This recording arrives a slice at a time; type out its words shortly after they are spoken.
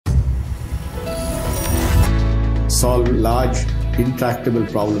solve large, intractable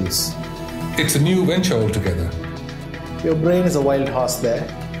problems. It's a new venture altogether. Your brain is a wild horse there.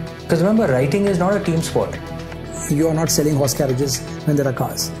 Because remember, writing is not a team sport. You are not selling horse carriages when there are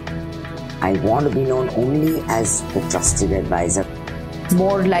cars. I want to be known only as the trusted advisor.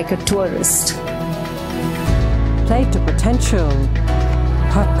 More like a tourist. Play to Potential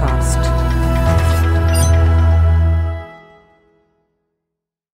podcast.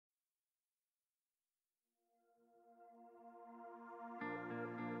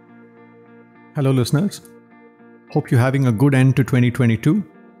 Hello listeners, hope you're having a good end to 2022.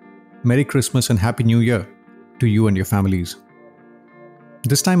 Merry Christmas and Happy New Year to you and your families.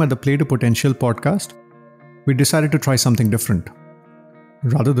 This time at the Play to Potential podcast, we decided to try something different.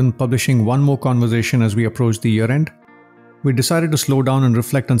 Rather than publishing one more conversation as we approach the year end, we decided to slow down and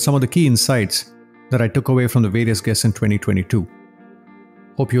reflect on some of the key insights that I took away from the various guests in 2022.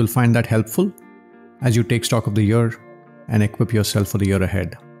 Hope you'll find that helpful as you take stock of the year and equip yourself for the year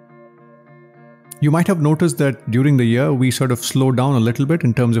ahead. You might have noticed that during the year, we sort of slowed down a little bit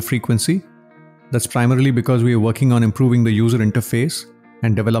in terms of frequency. That's primarily because we are working on improving the user interface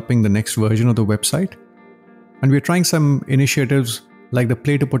and developing the next version of the website. And we're trying some initiatives like the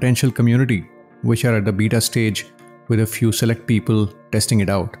Play to Potential community, which are at the beta stage with a few select people testing it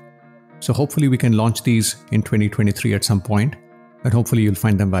out. So hopefully we can launch these in 2023 at some point, and hopefully you'll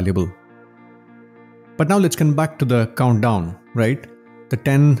find them valuable. But now let's come back to the countdown, right? The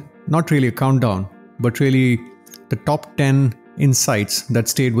 10, not really a countdown, but really the top 10 insights that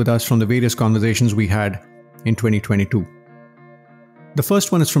stayed with us from the various conversations we had in 2022. The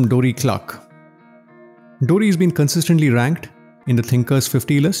first one is from Dorie Clark. Dorie has been consistently ranked in the Thinkers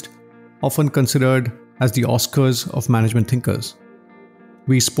 50 list, often considered as the Oscars of management thinkers.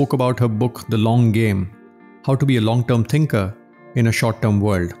 We spoke about her book, The Long Game, How to be a Long-Term Thinker in a Short-Term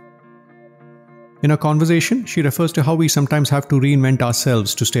World. In our conversation, she refers to how we sometimes have to reinvent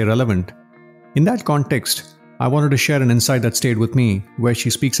ourselves to stay relevant. In that context, I wanted to share an insight that stayed with me, where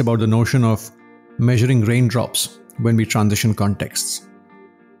she speaks about the notion of measuring raindrops when we transition contexts.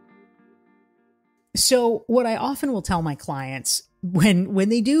 So what I often will tell my clients when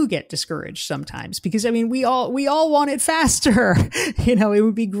they do get discouraged sometimes, because I mean, we all want it faster, it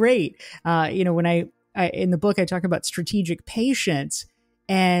would be great. When I in the book, I talk about strategic patience,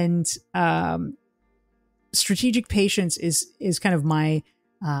 and strategic patience is kind of my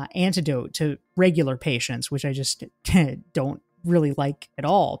antidote to regular patience, which I just don't really like at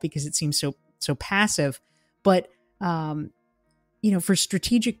all because it seems so passive. But for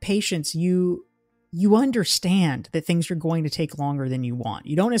strategic patience, you understand that things are going to take longer than you want.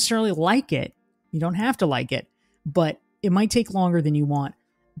 You don't necessarily like it. You don't have to like it, but it might take longer than you want.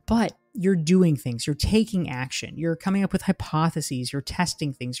 But you're doing things. You're taking action. You're coming up with hypotheses. You're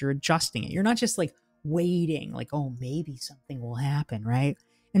testing things. You're adjusting it. You're not just like waiting, like, oh, maybe something will happen, right?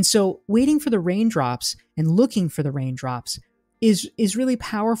 And so waiting for the raindrops and looking for the raindrops is really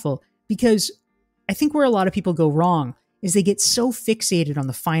powerful, because I think where a lot of people go wrong is they get so fixated on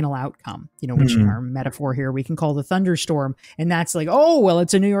the final outcome, which in our metaphor here, we can call the thunderstorm. And that's like, oh, well,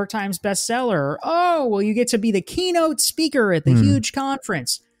 it's a New York Times bestseller. Or, oh, well, you get to be the keynote speaker at the huge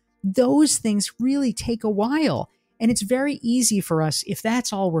conference. Those things really take a while. And it's very easy for us, if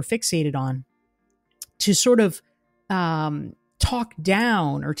that's all we're fixated on, to sort of talk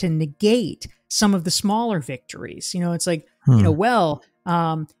down or to negate some of the smaller victories. It's like, you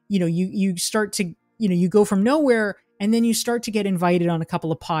start to, you go from nowhere and then you start to get invited on a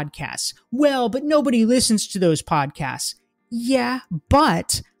couple of podcasts. Well, but nobody listens to those podcasts. Yeah,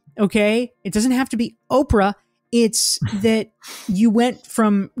 but, okay, it doesn't have to be Oprah. It's that you went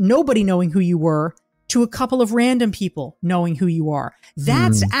from nobody knowing who you were to a couple of random people knowing who you are.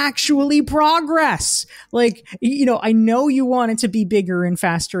 That's actually progress. Like, I know you want it to be bigger and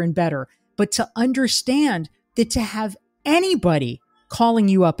faster and better, but to understand that to have anybody calling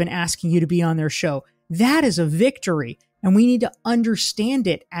you up and asking you to be on their show, that is a victory. And we need to understand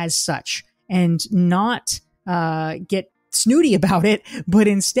it as such and not get snooty about it, but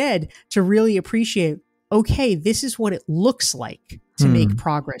instead to really appreciate, okay, this is what it looks like to make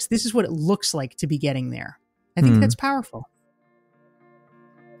progress. This is what it looks like to be getting there. I think that's powerful.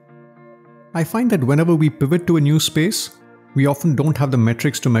 I find that whenever we pivot to a new space, we often don't have the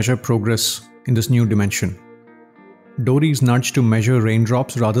metrics to measure progress in this new dimension. Dorie's nudge to measure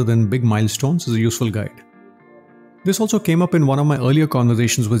raindrops rather than big milestones is a useful guide. This also came up in one of my earlier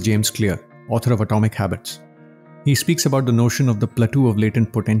conversations with James Clear, author of Atomic Habits. He speaks about the notion of the plateau of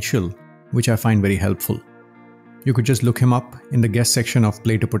latent potential, which I find very helpful. You could just look him up in the guest section of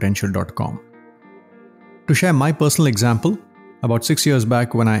playtopotential.com. To share my personal example, about 6 years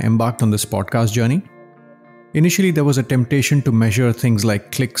back when I embarked on this podcast journey, Initially, there was a temptation to measure things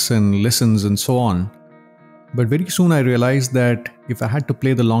like clicks and listens and so on. But very soon I realized that if I had to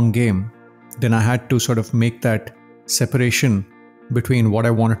play the long game, then I had to sort of make that separation between what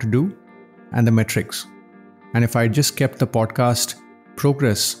I wanted to do and the metrics. And if I just kept the podcast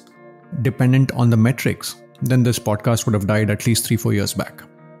progress dependent on the metrics, then this podcast would have died at least 3-4 years back.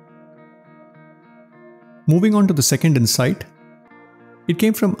 Moving on to the second insight, it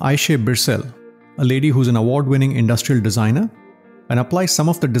came from Ayşe Birsel, a lady who's an award-winning industrial designer and applies some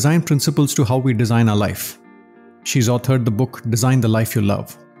of the design principles to how we design our life. She's authored the book Design the Life You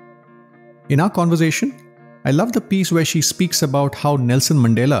Love. In our conversation, I love the piece where she speaks about how Nelson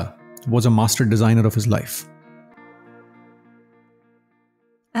Mandela was a master designer of his life.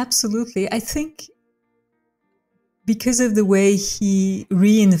 Absolutely. I think because of the way he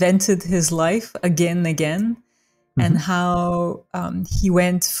reinvented his life again and again, and how he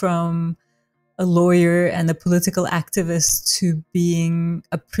went from a lawyer and a political activist to being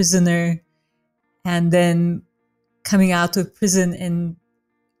a prisoner, and then coming out of prison and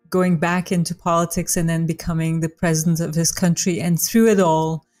going back into politics and then becoming the president of his country. And through it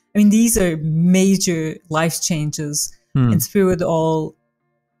all, I mean, these are major life changes. And through it all,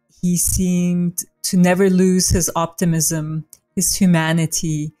 he seemed to never lose his optimism, his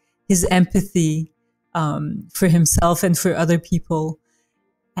humanity, his empathy for himself and for other people,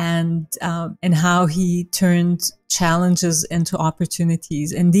 and how he turned challenges into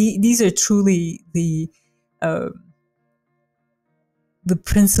opportunities. And these are truly the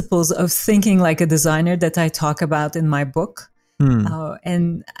principles of thinking like a designer that I talk about in my book.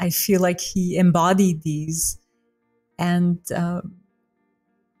 And I feel like he embodied these, and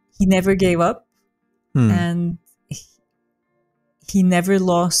he never gave up, and he never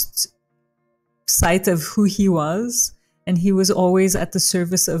lost sight of who he was, and he was always at the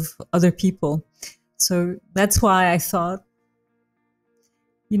service of other people. So that's why I thought,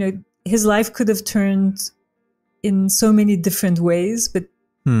 his life could have turned in so many different ways, but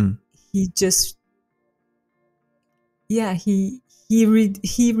he just, he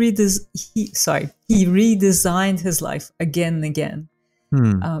redesigned his life again and again,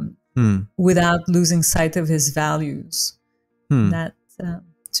 without losing sight of his values. That,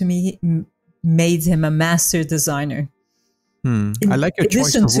 to me, made him a master designer. I like your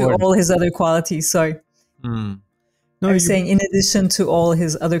choice of word. In addition to all his other qualities, sorry. I was saying in addition to all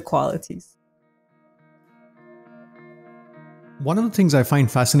his other qualities. One of the things I find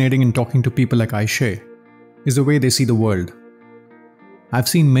fascinating in talking to people like Ayşe is the way they see the world. I've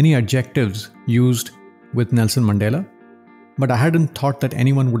seen many adjectives used with Nelson Mandela, but I hadn't thought that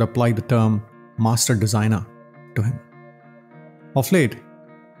anyone would apply the term master designer to him. Of late,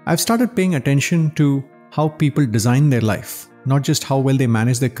 I've started paying attention to how people design their life, not just how well they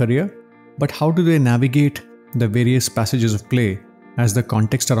manage their career, but how do they navigate the various passages of play as the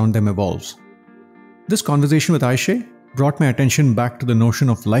context around them evolves. This conversation with Ayşe brought my attention back to the notion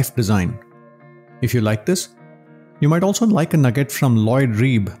of life design. If you like this, you might also like a nugget from Lloyd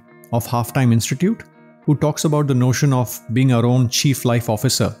Reeb of Halftime Institute, who talks about the notion of being our own chief life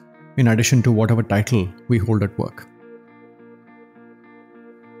officer in addition to whatever title we hold at work.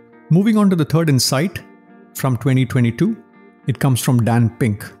 Moving on to the third insight from 2022, it comes from Dan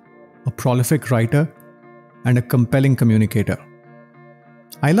Pink, a prolific writer and a compelling communicator.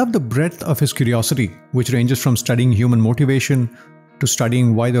 I love the breadth of his curiosity, which ranges from studying human motivation to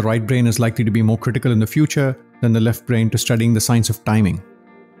studying why the right brain is likely to be more critical in the future than the left brain to studying the science of timing.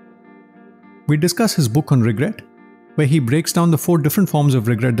 We discuss his book on regret, where he breaks down the 4 different forms of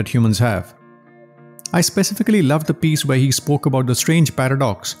regret that humans have. I specifically love the piece where he spoke about the strange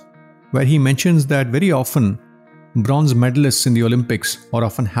paradox, where he mentions that very often bronze medalists in the Olympics are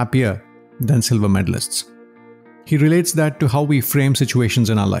often happier than silver medalists. He relates that to how we frame situations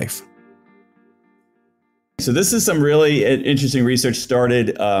in our life. So this is some really interesting research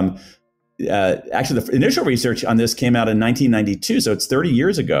started. Actually, the initial research on this came out in 1992, so it's 30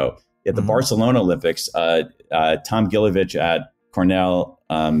 years ago at the Barcelona Olympics. Tom Gilovich at Cornell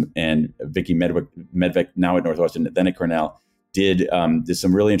and Vicky Medvec, now at Northwestern, then at Cornell, did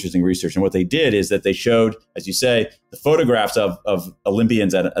some really interesting research. And what they did is that they showed, as you say, the photographs of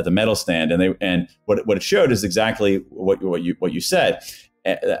Olympians at the medal stand, and what it showed is exactly what you said.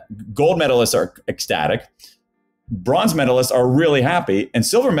 Gold medalists are ecstatic, bronze medalists are really happy, and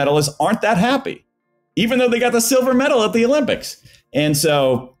silver medalists aren't that happy, even though they got the silver medal at the Olympics. And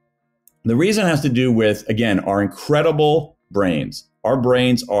so the reason has to do with, again, our incredible brains. Our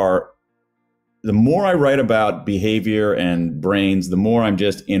brains are, the more I write about behavior and brains, the more I'm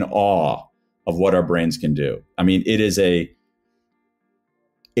just in awe of what our brains can do. I mean, it is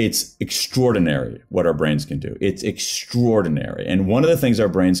it's extraordinary what our brains can do. It's extraordinary. And one of the things our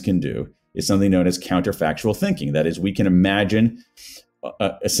brains can do is something known as counterfactual thinking. That is, we can imagine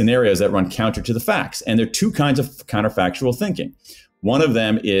scenarios that run counter to the facts. And there are two kinds of counterfactual thinking. One of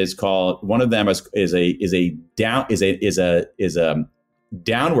them is a downward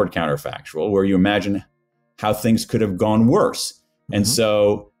counterfactual, where you imagine how things could have gone worse. Mm-hmm. And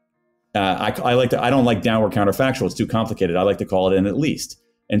so I don't like downward counterfactual. It's too complicated. I like to call it an at least.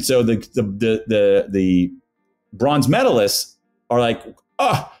 And so the bronze medalists are like,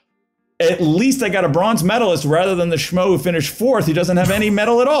 at least I got a bronze medalist rather than the schmo who finished fourth. He doesn't have any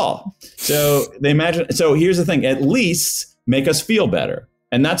medal at all. So they imagine. So here's the thing: at least make us feel better,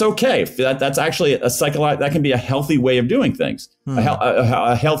 and that's okay. That's actually that can be a healthy way of doing things,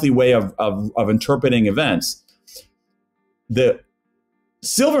 a healthy way of interpreting events. The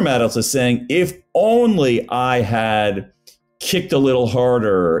silver medalist is saying, if only I had kicked a little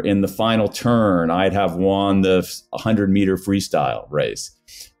harder in the final turn, I'd have won the 100-meter freestyle race.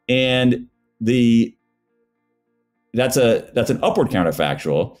 And that's an upward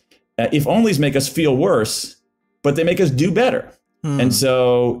counterfactual. If onlys make us feel worse, but they make us do better. And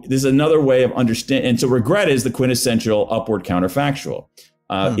so this is another way of understanding. And so regret is the quintessential upward counterfactual.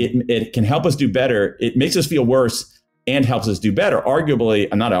 It can help us do better. It makes us feel worse and helps us do better.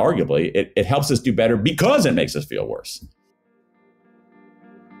 It helps us do better because it makes us feel worse.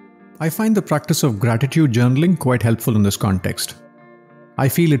 I find the practice of gratitude journaling quite helpful in this context. I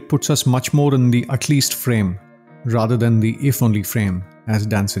feel it puts us much more in the at least frame rather than the if only frame, as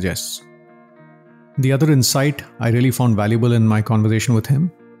Dan suggests. The other insight I really found valuable in my conversation with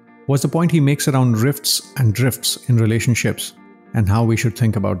him was the point he makes around rifts and drifts in relationships and how we should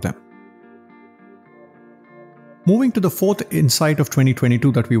think about them. Moving to the fourth insight of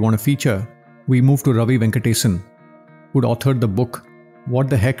 2022 that we want to feature, we move to Ravi Venkatesan, who'd authored the book, What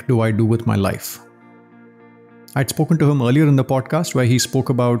the Heck Do I Do With My Life? I'd spoken to him earlier in the podcast where he spoke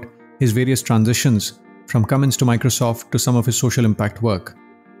about his various transitions from Cummins to Microsoft to some of his social impact work.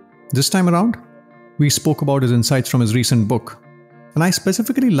 This time around, we spoke about his insights from his recent book, and I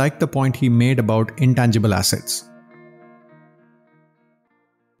specifically liked the point he made about intangible assets.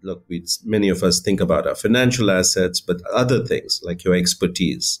 Look, many of us think about our financial assets, but other things like your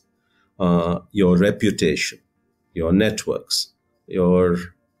expertise, your reputation, your networks, your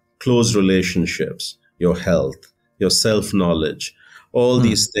close relationships, your health, your self-knowledge, all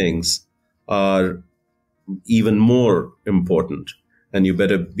these things are even more important. And you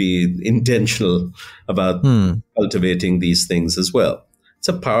better be intentional about cultivating these things as well. It's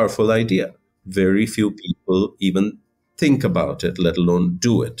a powerful idea. Very few people even think about it, let alone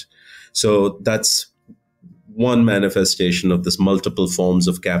do it. So that's one manifestation of this multiple forms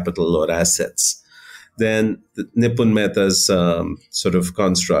of capital or assets. Then the Nipun Mehta's sort of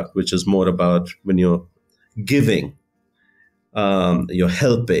construct, which is more about when you're giving, you're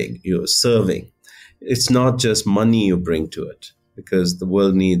helping, you're serving. It's not just money you bring to it, because the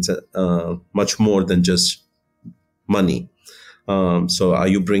world needs much more than just money. So are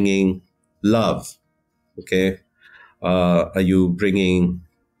you bringing love? Okay. Are you bringing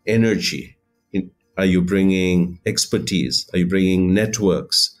energy? Are you bringing expertise? Are you bringing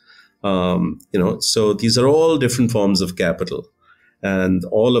networks? So these are all different forms of capital, and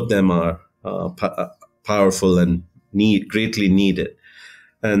all of them are powerful and greatly needed.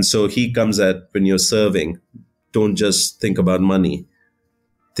 And so he comes at, when you're serving, don't just think about money.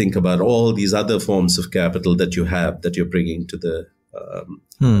 Think about all these other forms of capital that you have, that you're bringing to the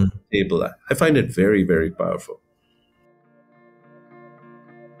table. I find it very, very powerful.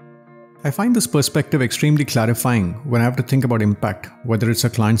 I find this perspective extremely clarifying when I have to think about impact, whether it's a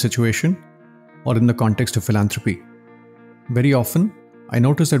client situation or in the context of philanthropy. Very often, I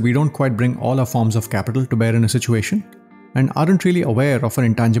notice that we don't quite bring all our forms of capital to bear in a situation and aren't really aware of an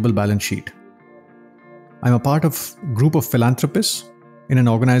intangible balance sheet. I'm a part of a group of philanthropists in an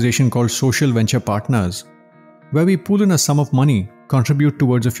organization called Social Venture Partners, where we pool in a sum of money, contribute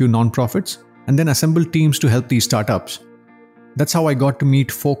towards a few nonprofits, and then assemble teams to help these startups. That's how I got to meet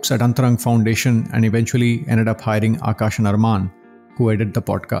folks at Antarang Foundation and eventually ended up hiring Akash and Arman, who edited the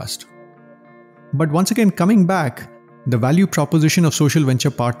podcast. But once again, coming back, the value proposition of Social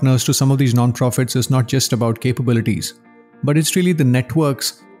Venture Partners to some of these nonprofits is not just about capabilities, but it's really the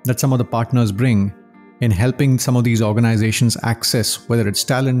networks that some of the partners bring in helping some of these organizations access, whether it's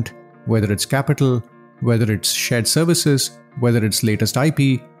talent, whether it's capital, whether it's shared services, whether it's latest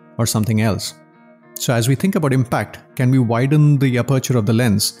IP, or something else. So as we think about impact, can we widen the aperture of the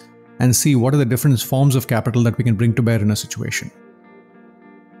lens and see what are the different forms of capital that we can bring to bear in a situation?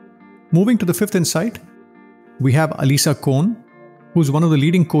 Moving to the fifth insight, we have Alisa Cohn, who's one of the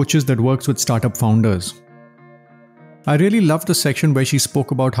leading coaches that works with startup founders. I really loved the section where she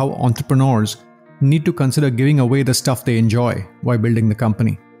spoke about how entrepreneurs need to consider giving away the stuff they enjoy while building the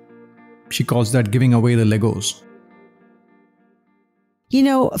company. She calls that giving away the Legos. You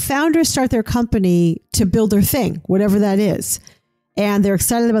know, founders start their company to build their thing, whatever that is. And they're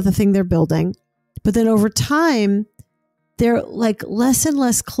excited about the thing they're building. But then over time, they're like less and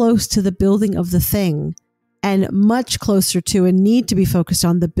less close to the building of the thing and much closer to and need to be focused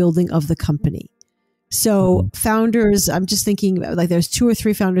on the building of the company. So founders, I'm just thinking like there's 2 or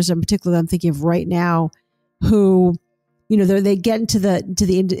 3 founders in particular that I'm thinking of right now who, you know, they get into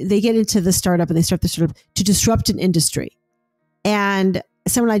the startup and they start the startup to disrupt an industry. And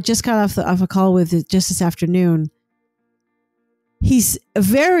someone I just got off a call with just this afternoon, he's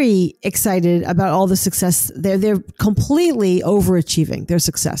very excited about all the success. They're completely overachieving their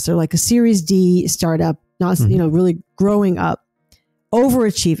success. They're like a Series D startup, not really growing up,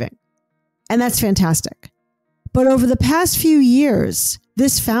 overachieving. And that's fantastic. But over the past few years,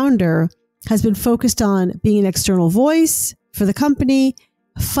 this founder has been focused on being an external voice for the company,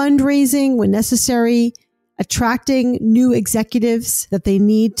 fundraising when necessary, attracting new executives that they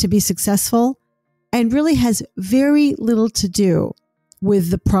need to be successful, and really has very little to do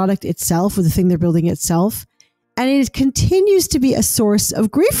with the product itself, with the thing they're building itself. And it continues to be a source of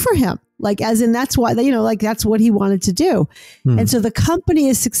grief for him. Like, as in, that's why, that's what he wanted to do. And so the company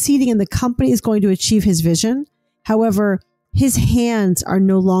is succeeding and the company is going to achieve his vision. However, his hands are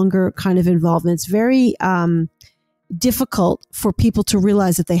no longer kind of involved. And it's very difficult for people to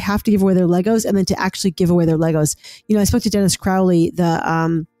realize that they have to give away their Legos and then to actually give away their Legos. You know, I spoke to Dennis Crowley,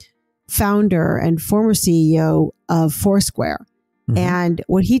 the founder and former CEO of Foursquare. And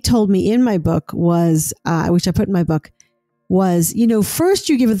what he told me in my book was, which I put in my book, was, first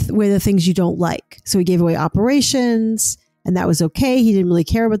you give away the things you don't like. So he gave away operations, and that was okay. He didn't really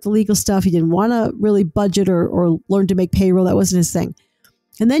care about the legal stuff. He didn't want to really budget or learn to make payroll. That wasn't his thing.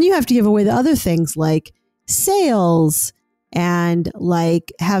 And then you have to give away the other things like sales and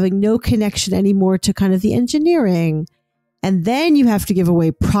like having no connection anymore to kind of the engineering. And then you have to give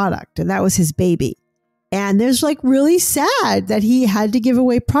away product. And that was his baby. And there's like really sad that he had to give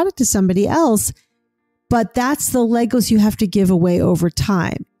away product to somebody else. But that's the Legos you have to give away over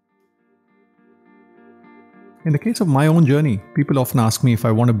time. In the case of my own journey, people often ask me if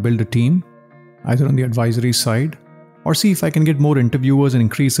I want to build a team, either on the advisory side, or see if I can get more interviewers and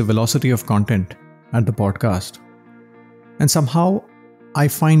increase the velocity of content at the podcast. And somehow, I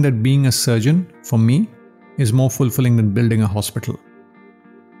find that being a surgeon, for me, is more fulfilling than building a hospital.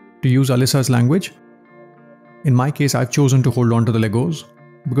 To use Alyssa's language, in my case, I've chosen to hold on to the Legos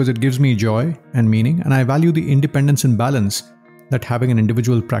because it gives me joy and meaning, and I value the independence and balance that having an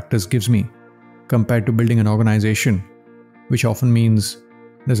individual practice gives me compared to building an organization, which often means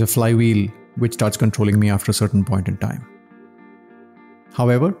there's a flywheel which starts controlling me after a certain point in time.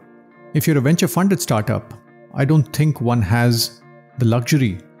 However, if you're a venture-funded startup, I don't think one has the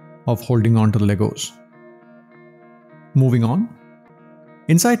luxury of holding on to the Legos. Moving on.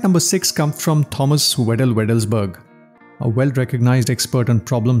 Insight number 6 comes from Thomas Wedel-Wedelsberg, a well-recognized expert on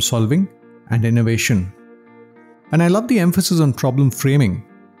problem solving and innovation. And I love the emphasis on problem framing.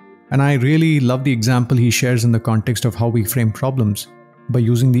 And I really love the example he shares in the context of how we frame problems by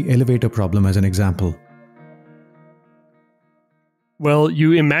using the elevator problem as an example. Well,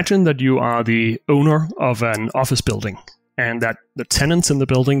 you imagine that you are the owner of an office building and that the tenants in the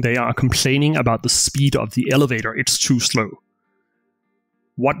building, they are complaining about the speed of the elevator. It's too slow.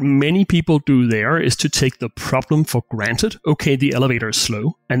 What many people do there is to take the problem for granted. Okay, the elevator is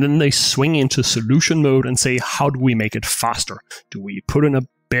slow. And then they swing into solution mode and say, how do we make it faster? Do we put in a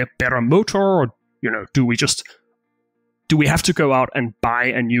better motor? Or, do we have to go out and buy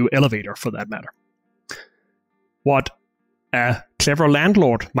a new elevator for that matter? What a clever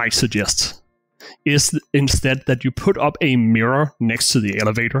landlord might suggest is instead that you put up a mirror next to the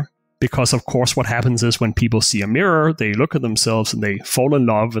elevator. Because, of course, what happens is when people see a mirror, they look at themselves and they fall in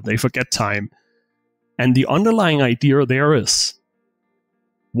love and they forget time. And the underlying idea there is,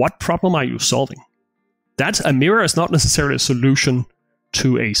 what problem are you solving? A mirror is not necessarily a solution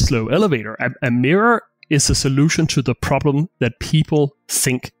to a slow elevator. A mirror is a solution to the problem that people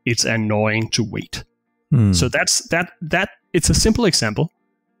think it's annoying to wait. So it's a simple example.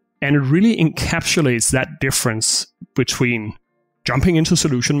 And it really encapsulates that difference between jumping into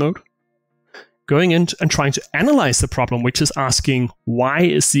solution mode, going in and trying to analyze the problem, which is asking, why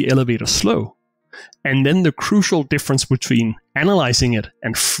is the elevator slow? And then the crucial difference between analyzing it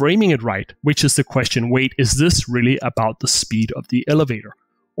and framing it right, which is the question, wait, is this really about the speed of the elevator?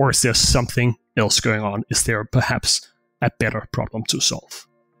 Or is there something else going on? Is there perhaps a better problem to solve.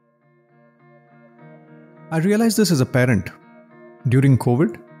 I realized this as a parent. During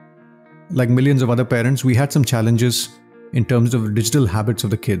COVID, like millions of other parents, we had some challenges in terms of digital habits of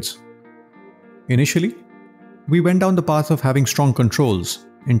the kids. Initially, we went down the path of having strong controls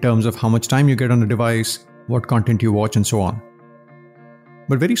in terms of how much time you get on the device, what content you watch, and so on.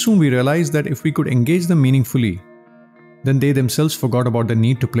 But very soon we realized that if we could engage them meaningfully, then they themselves forgot about the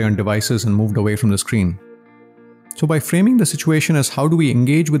need to play on devices and moved away from the screen. So by framing the situation as how do we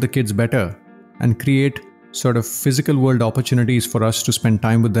engage with the kids better and create sort of physical world opportunities for us to spend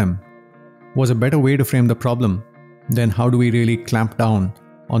time with them was a better way to frame the problem than how do we really clamp down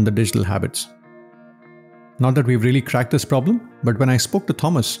on the digital habits. Not that we've really cracked this problem, but when I spoke to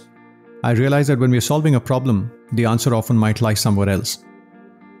Thomas, I realized that when we're solving a problem, the answer often might lie somewhere else.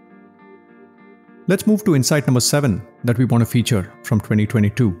 Let's move to insight number 7 that we want to feature from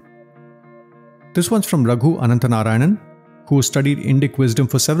 2022. This one's from Raghu Anantanarayanan, who studied Indic wisdom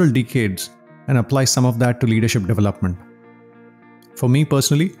for several decades and applies some of that to leadership development. For me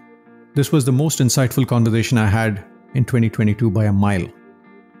personally, this was the most insightful conversation I had in 2022 by a mile.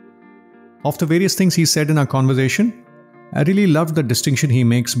 Of the various things he said in our conversation, I really loved the distinction he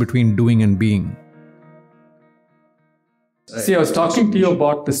makes between doing and being. See, I was talking to you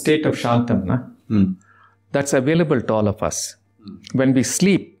about the state of Shantam. That's available to all of us. When we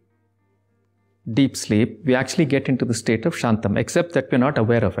sleep, deep sleep, we actually get into the state of Shantam, except that we're not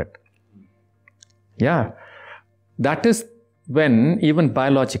aware of it. Yeah. That is when, even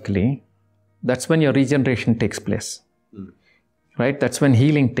biologically, that's when your regeneration takes place. Right? That's when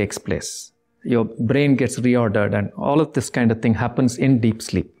healing takes place. Your brain gets reordered and all of this kind of thing happens in deep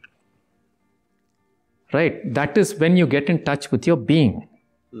sleep. Right? That is when you get in touch with your being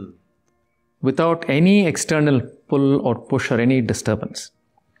without any external pull or push or any disturbance.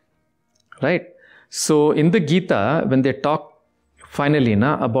 Right? So in the Gita, when they talk finally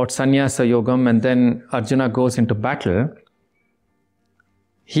about sannyasa yogam and then Arjuna goes into battle,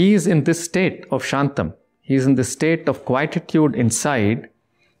 he is in this state of Shantam. He is in the state of quietude inside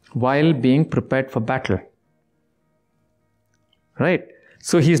while being prepared for battle. Right?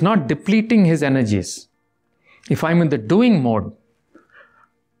 So he is not depleting his energies. If I'm in the doing mode,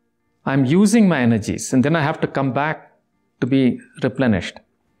 I'm using my energies and then I have to come back to be replenished.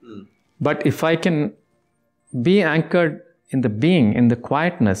 But if I can be anchored in the being, in the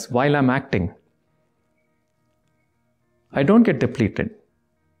quietness while I'm acting, I don't get depleted.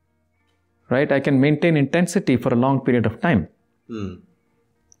 Right? I can maintain intensity for a long period of time.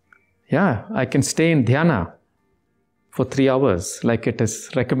 Yeah, I can stay in dhyana for 3 hours like it is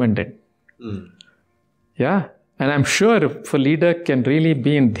recommended. Yeah, and I'm sure if a leader can really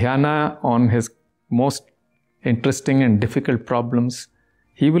be in dhyana on his most interesting and difficult problems,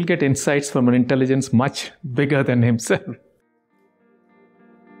 he will get insights from an intelligence much bigger than himself.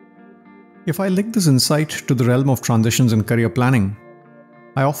 If I link this insight to the realm of transitions and career planning,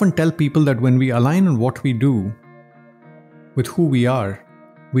 I often tell people that when we align on what we do with who we are,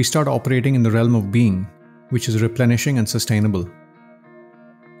 we start operating in the realm of being, which is replenishing and sustainable.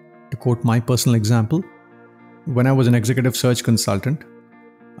 To quote my personal example, when I was an executive search consultant,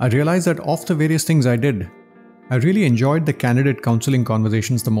 I realized that of the various things I did, I really enjoyed the candidate counseling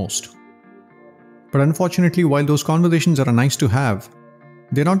conversations the most. But unfortunately, while those conversations are nice to have,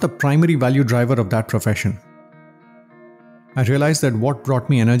 they're not the primary value driver of that profession. I realized that what brought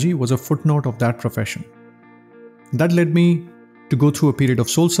me energy was a footnote of that profession. That led me to go through a period of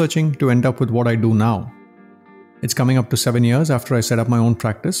soul searching to end up with what I do now. It's coming up to 7 years after I set up my own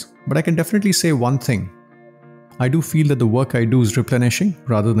practice, but I can definitely say one thing. I do feel that the work I do is replenishing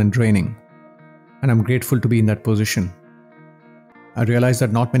rather than draining. And I'm grateful to be in that position. I realize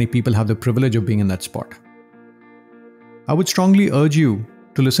that not many people have the privilege of being in that spot. I would strongly urge you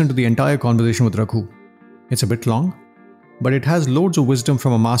to listen to the entire conversation with Raghu. It's a bit long, but it has loads of wisdom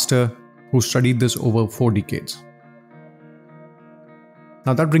from a master who studied this over 4 decades.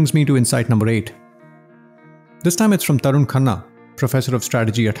 Now that brings me to insight number 8. This time it's from Tarun Khanna, professor of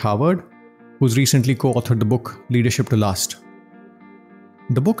strategy at Harvard, who's recently co-authored the book Leadership to Last.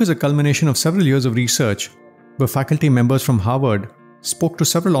 The book is a culmination of several years of research where faculty members from Harvard spoke to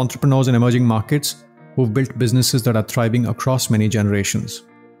several entrepreneurs in emerging markets who've built businesses that are thriving across many generations.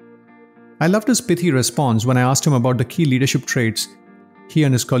 I loved his pithy response when I asked him about the key leadership traits he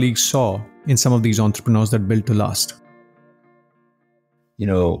and his colleagues saw in some of these entrepreneurs that built to last. You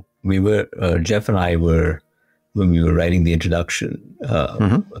know, Jeff and I were, when we were writing the introduction,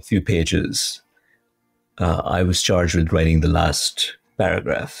 a few pages, I was charged with writing the last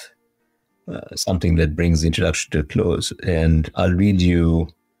paragraph, something that brings the introduction to a close. And I'll read you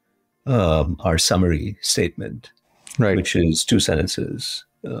our summary statement. which is 2 sentences.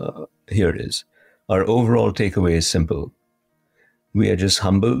 Here it is. Our overall takeaway is simple. We are just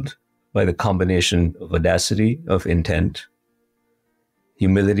humbled by the combination of audacity of intent,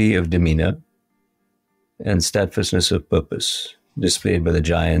 humility of demeanor, and steadfastness of purpose displayed by the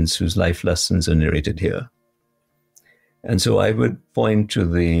giants whose life lessons are narrated here. And so I would point to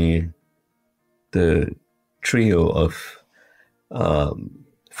the trio of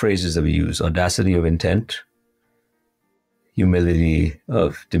phrases that we use: audacity of intent, humility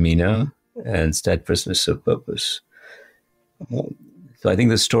of demeanor, and steadfastness of purpose. So I think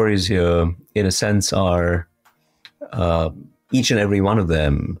the stories here, in a sense, are each and every one of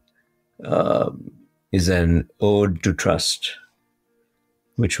them is an ode to trust,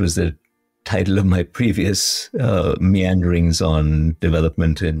 which was the title of my previous meanderings on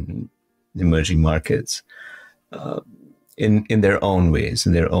development in emerging markets, in their own ways,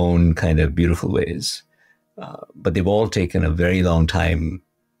 in their own kind of beautiful ways. But they've all taken a very long time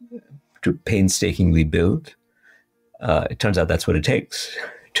to painstakingly build. It turns out that's what it takes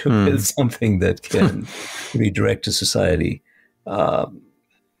to build something that can redirect a society. There's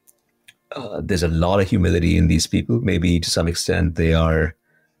a lot of humility in these people. Maybe to some extent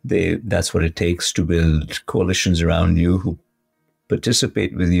that's what it takes to build coalitions around you who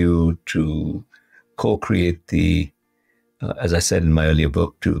participate with you to co-create as I said in my earlier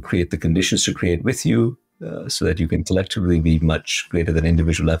book, to create the conditions to create with you, so that you can collectively be much greater than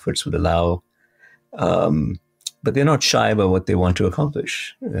individual efforts would allow. But they're not shy about what they want to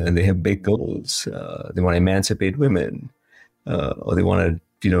accomplish. And they have big goals. They want to emancipate women, or they want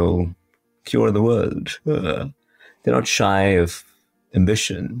to, cure the world. They're not shy of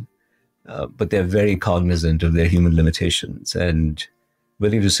ambition, but they're very cognizant of their human limitations and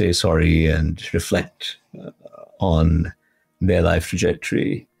willing to say sorry and reflect on their life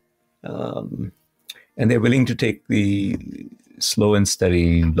trajectory. And they're willing to take the slow and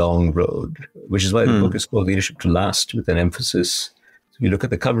steady, long road, which is why the book is called Leadership to Last, with an emphasis. So if you look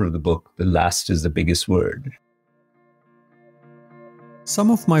at the cover of the book, the last is the biggest word. Some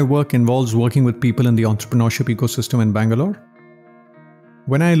of my work involves working with people in the entrepreneurship ecosystem in Bangalore.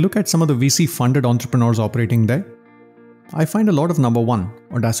 When I look at some of the VC-funded entrepreneurs operating there, I find a lot of number 1,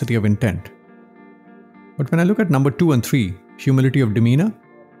 audacity of intent. But when I look at number 2 and 3, humility of demeanor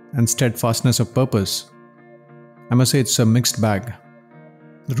and steadfastness of purpose, I must say it's a mixed bag.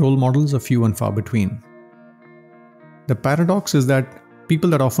 The role models are few and far between. The paradox is that people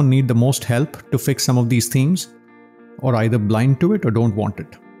that often need the most help to fix some of these themes are either blind to it or don't want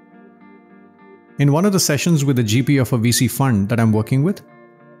it. In one of the sessions with the GP of a VC fund that I'm working with,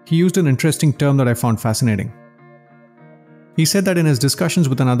 he used an interesting term that I found fascinating. He said that in his discussions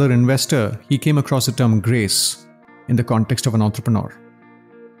with another investor, he came across the term grace in the context of an entrepreneur.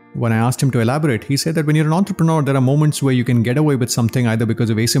 When I asked him to elaborate, he said that when you're an entrepreneur, there are moments where you can get away with something either because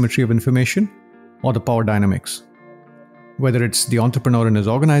of asymmetry of information or the power dynamics. Whether it's the entrepreneur in his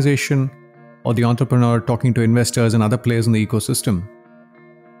organization or the entrepreneur talking to investors and other players in the ecosystem.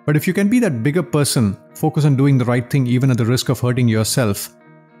 But if you can be that bigger person, focus on doing the right thing even at the risk of hurting yourself,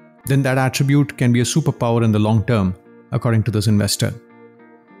 then that attribute can be a superpower in the long term, according to this investor.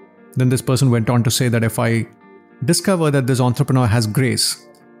 Then this person went on to say that if I discover that this entrepreneur has grace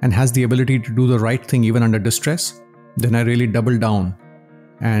and has the ability to do the right thing even under distress, then I really double down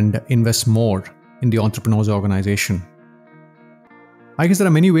and invest more in the entrepreneur's organization. I guess there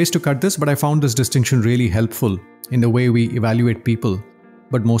are many ways to cut this, but I found this distinction really helpful in the way we evaluate people,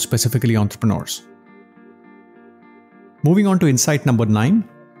 but more specifically entrepreneurs. Moving on to insight number 9.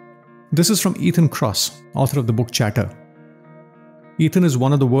 This is from Ethan Kross, author of the book Chatter. Ethan is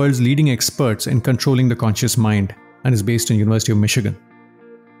one of the world's leading experts in controlling the conscious mind and is based in University of Michigan.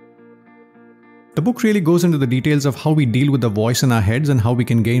 The book really goes into the details of how we deal with the voice in our heads and how we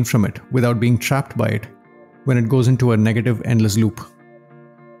can gain from it without being trapped by it when it goes into a negative, endless loop.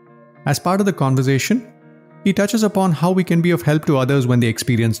 As part of the conversation, he touches upon how we can be of help to others when they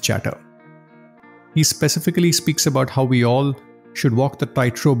experience chatter. He specifically speaks about how we all should walk the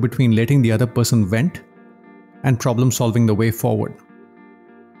tightrope between letting the other person vent and problem solving the way forward.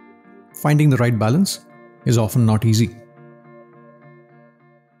 Finding the right balance is often not easy.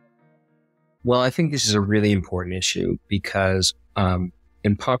 Well, I think this is a really important issue because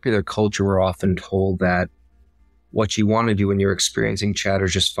in popular culture, we're often told that what you want to do when you're experiencing chatter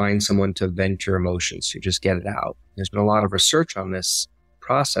is just find someone to vent your emotions. You just get it out. There's been a lot of research on this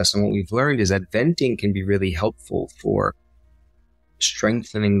process. And what we've learned is that venting can be really helpful for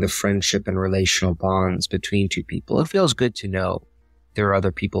strengthening the friendship and relational bonds between two people. It feels good to know there are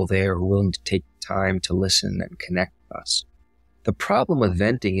other people there who are willing to take time to listen and connect with us. The problem with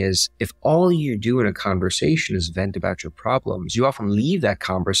venting is if all you do in a conversation is vent about your problems, you often leave that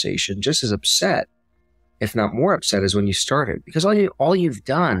conversation just as upset, if not more upset, as when you started, because all you've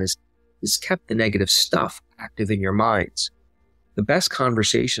done is kept the negative stuff active in your minds. The best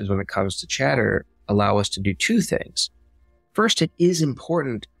conversations when it comes to chatter allow us to do two things. First, it is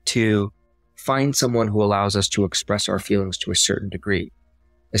important to find someone who allows us to express our feelings to a certain degree.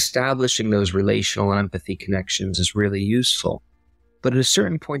 Establishing those relational and empathy connections is really useful. But at a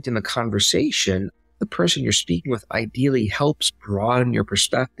certain point in the conversation, the person you're speaking with ideally helps broaden your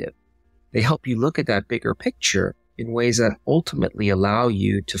perspective. They help you look at that bigger picture in ways that ultimately allow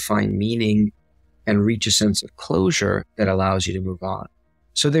you to find meaning and reach a sense of closure that allows you to move on.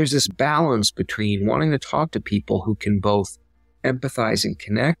 So there's this balance between wanting to talk to people who can both empathize and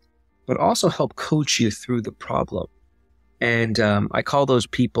connect, but also help coach you through the problem. And I call those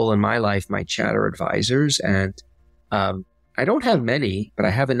people in my life my chatter advisors. And I don't have many, but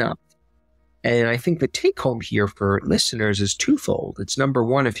I have enough. And I think the take home here for listeners is twofold. It's number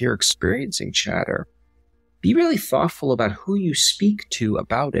one, if you're experiencing chatter, be really thoughtful about who you speak to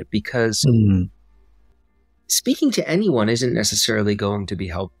about it, because speaking to anyone isn't necessarily going to be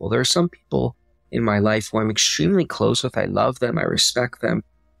helpful. There are some people in my life who I'm extremely close with. I love them. I respect them.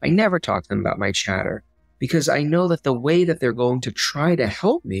 I never talk to them about my chatter because I know that the way that they're going to try to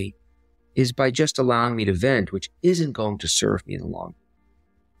help me is by just allowing me to vent, which isn't going to serve me in the long run.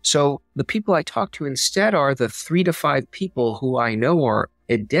 So the people I talk to instead are the 3 to 5 people who I know are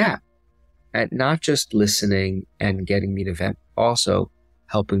adept at not just listening and getting me to vent, also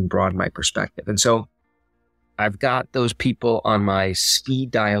helping broaden my perspective. And so I've got those people on my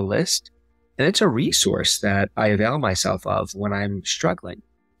speed dial list, and it's a resource that I avail myself of when I'm struggling.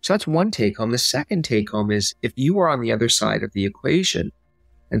 So that's one take home. The second take home is if you are on the other side of the equation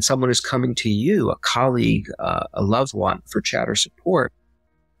and someone is coming to you, a colleague, a loved one, for chatter support,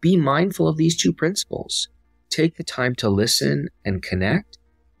 be mindful of these two principles. Take the time to listen and connect,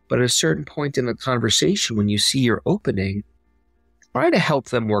 but at a certain point in the conversation, when you see your opening, try to help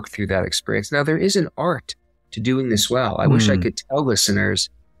them work through that experience. Now, there is an art to doing this well. I wish I could tell listeners,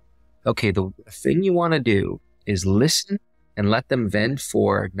 okay, the thing you want to do is listen and let them vent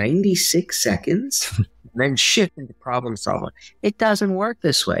for 96 seconds, and then shift into problem solving. It doesn't work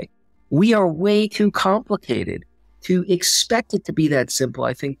this way. We are way too complicated. To expect it to be that simple,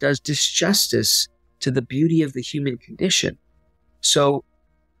 I think, does disjustice to the beauty of the human condition. So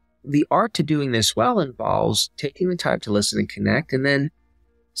the art to doing this well involves taking the time to listen and connect. And then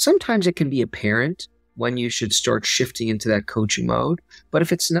sometimes it can be apparent when you should start shifting into that coaching mode. But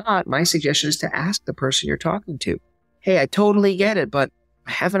if it's not, my suggestion is to ask the person you're talking to, hey, I totally get it, but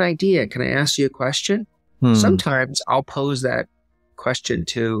I have an idea. Can I ask you a question? Sometimes I'll pose that question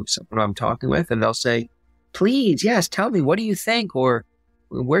to someone I'm talking with, and they'll say, please, yes, tell me, what do you think? Or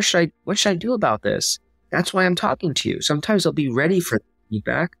what should I do about this? That's why I'm talking to you. Sometimes I'll be ready for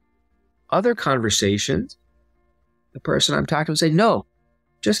feedback. Other conversations, the person I'm talking to will say, no,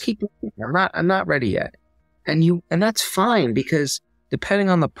 just keep looking. I'm not ready yet. And that's fine, because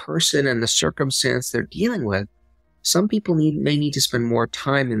depending on the person and the circumstance they're dealing with, some people may need to spend more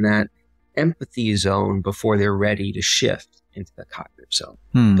time in that empathy zone before they're ready to shift into the cognitive zone.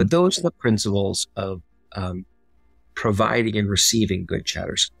 But those are the principles of providing and receiving good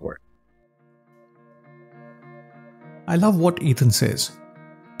chatter support. I love what Ethan says.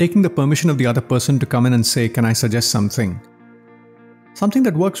 Taking the permission of the other person to come in and say, can I suggest something? Something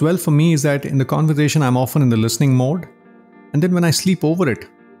that works well for me is that in the conversation, I'm often in the listening mode. And then when I sleep over it,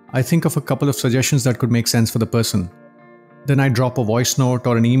 I think of a couple of suggestions that could make sense for the person. Then I drop a voice note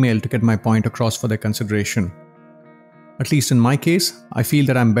or an email to get my point across for their consideration. At least in my case, I feel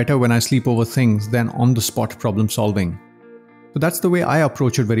that I'm better when I sleep over things than on-the-spot problem solving. So that's the way I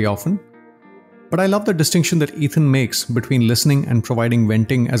approach it very often. But I love the distinction that Ethan makes between listening and providing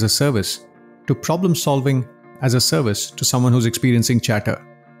venting as a service to problem solving as a service to someone who's experiencing chatter,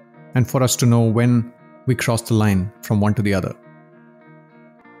 and for us to know when we cross the line from one to the other.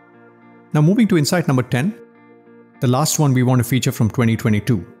 Now moving to insight number 10, the last one we want to feature from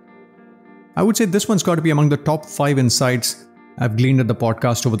 2022. I would say this one's got to be among the top 5 insights I've gleaned at the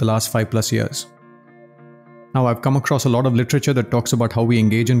podcast over the last 5+ years. Now, I've come across a lot of literature that talks about how we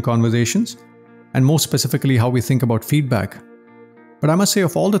engage in conversations, and more specifically how we think about feedback. But I must say,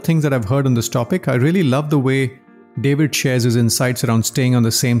 of all the things that I've heard on this topic, I really love the way David shares his insights around staying on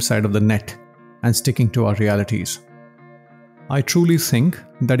the same side of the net and sticking to our realities. I truly think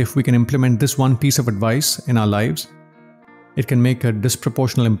that if we can implement this one piece of advice in our lives, it can make a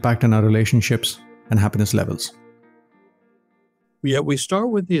disproportionate impact on our relationships and happiness levels. Yeah, we start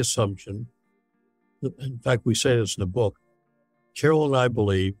with the assumption, in fact, we say this in the book, Carol and I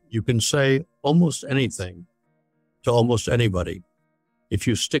believe you can say almost anything to almost anybody if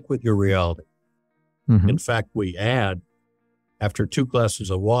you stick with your reality. Mm-hmm. In fact, we add, after 2 glasses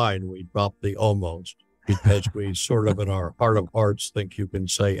of wine, we drop the almost, because we sort of in our heart of hearts think you can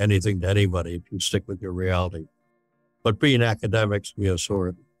say anything to anybody if you stick with your reality. But being academics, we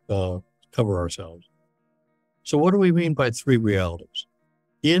sort of cover ourselves. So what do we mean by 3 realities?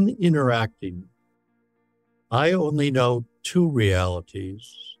 In interacting, I only know 2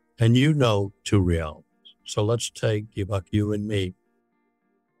 realities, and you know 2 realities. So let's take you and me.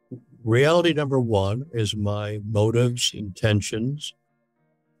 Reality number 1 is my motives, intentions,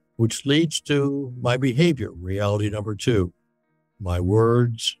 which leads to my behavior. Reality number 2, my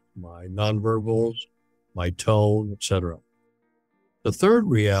words, my nonverbals, my tone, etc. The third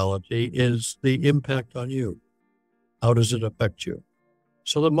reality is the impact on you. How does it affect you?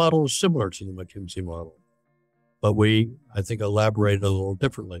 So the model is similar to the McKinsey model, but we, I think, elaborate a little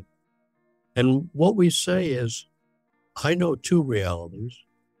differently. And what we say is, I know 2 realities,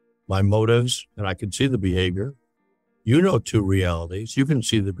 my motives, and I can see the behavior. You know 2 realities, you can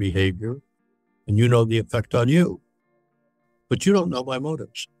see the behavior, and you know the effect on you. But you don't know my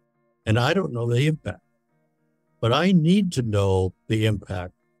motives, and I don't know the impact. But I need to know the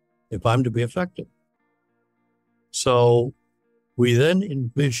impact if I'm to be effective. So we then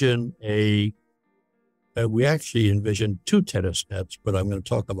envision we actually envision 2 tennis nets, but I'm going to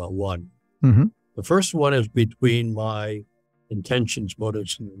talk about one. Mm-hmm. The first one is between my intentions,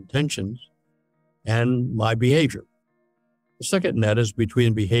 motives, and intentions, and my behavior. The second net is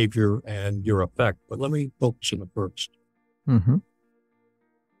between behavior and your effect, but let me focus on the first. Mm-hmm.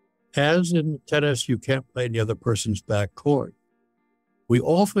 As in tennis, you can't play in the other person's backcourt. We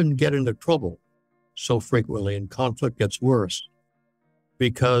often get into trouble so frequently, and conflict gets worse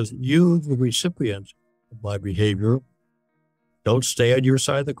because you, the recipient of my behavior, don't stay on your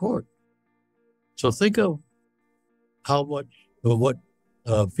side of the court. So think of how much what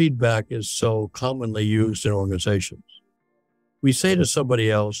feedback is so commonly used in organizations. We say to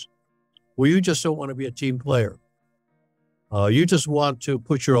somebody else, well, you just don't want to be a team player. You just want to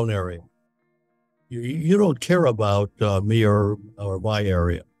push your own area. You don't care about me or my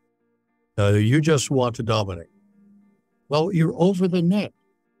area. You just want to dominate. Well, you're over the net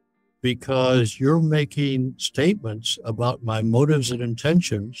because you're making statements about my motives and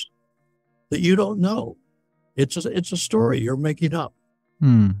intentions that you don't know. It's a story you're making up.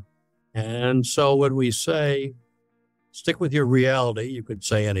 And so when we say, stick with your reality, you could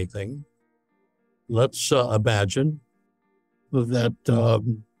say anything. Let's imagine that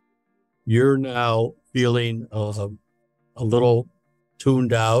you're now feeling a little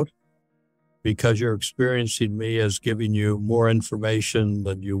tuned out because you're experiencing me as giving you more information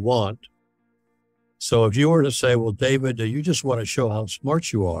than you want. So if you were to say, well, David, you just want to show how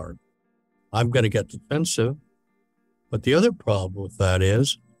smart you are, I'm going to get defensive. But the other problem with that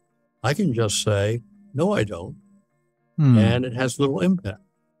is I can just say, no, I don't. And it has little impact.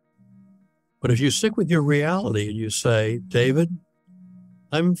 But if you stick with your reality and you say, David,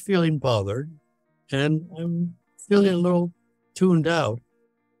 I'm feeling bothered and I'm feeling a little tuned out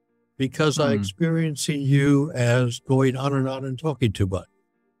because I'm experiencing you as going on and talking too much.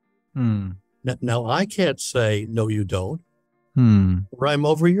 Now, I can't say, no, you don't, or I'm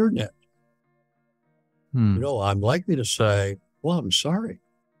over your net. You know, I'm likely to say, well, I'm sorry.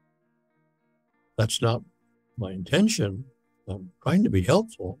 That's not my intention. I'm trying to be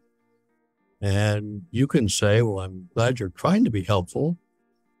helpful. And you can say, well, I'm glad you're trying to be helpful.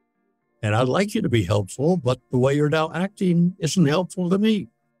 And I'd like you to be helpful, but the way you're now acting isn't helpful to me.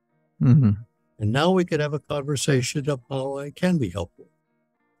 And now we could have a conversation of how I can be helpful.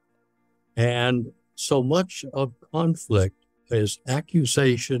 And so much of conflict is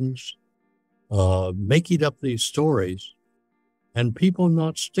accusations, making up these stories, and people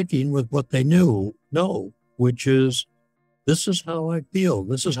not sticking with what they know, which is, this is how I feel.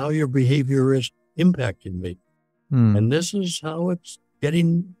 This is how your behavior is impacting me. And this is how it's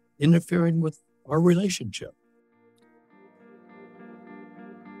interfering with our relationship.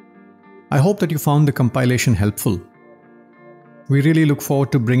 I hope that you found the compilation helpful. We really look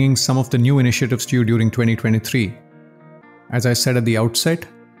forward to bringing some of the new initiatives to you during 2023. As I said at the outset,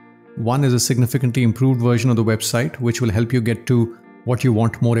 one is a significantly improved version of the website, which will help you get to what you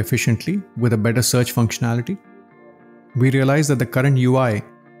want more efficiently with a better search functionality. We realize that the current UI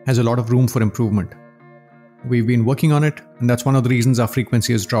has a lot of room for improvement. We've been working on it, and that's one of the reasons our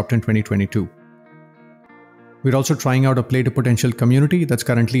frequency has dropped in 2022. We're also trying out a Play to Potential community that's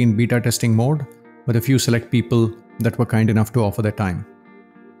currently in beta testing mode with a few select people that were kind enough to offer their time.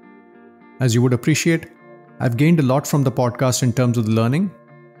 As you would appreciate, I've gained a lot from the podcast in terms of the learning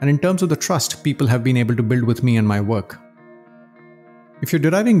and in terms of the trust people have been able to build with me and my work. If you're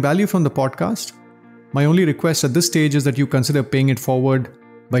deriving value from the podcast, my only request at this stage is that you consider paying it forward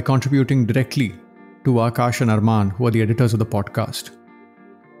by contributing directly to Akash and Arman, who are the editors of the podcast.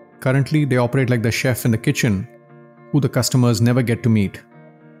 Currently, they operate like the chef in the kitchen, who the customers never get to meet.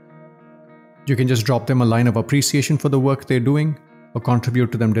 You can just drop them a line of appreciation for the work they're doing or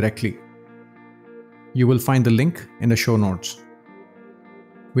contribute to them directly. You will find the link in the show notes.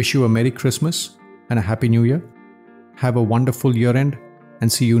 Wish you a Merry Christmas and a Happy New Year. Have a wonderful year end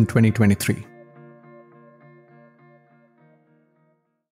and see you in 2023.